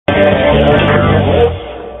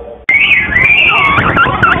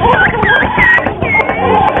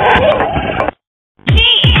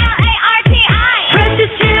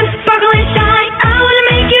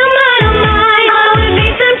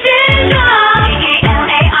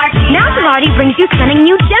brings you stunning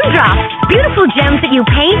new gem drops. Beautiful gems that you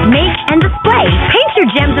paint, make, and display. Paint your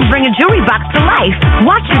gems and bring a jewelry box to life.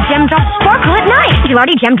 Watch your gem drops sparkle at night.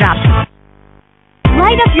 Gelardi Gem Drops.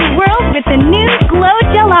 Light up your world with the new Glow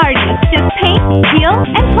Gelardi. Just paint, peel,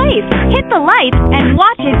 and place. Hit the light and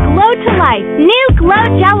watch it glow to life. New Glow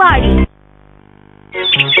Gelardi.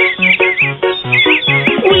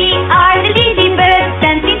 We are the Digi Birds,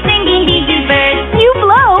 dancing, singing Digi Birds. You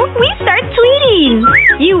blow, we start tweeting.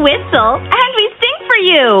 You whistle, and we sing for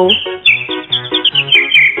you.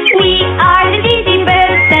 We are the Digi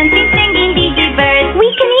Birds, dancing, singing Digi Birds. We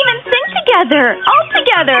can even sing together, all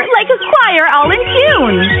together, like a choir all in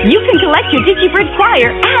tune. You can collect your DigiBird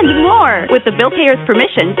choir and more. With the bill payer's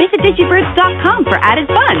permission, visit digibirds.com for added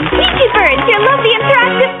fun. DigiBirds, your lovely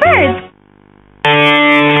interactive birds.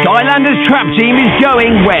 Skylanders Trap Team is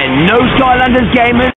going where no Skylanders gamers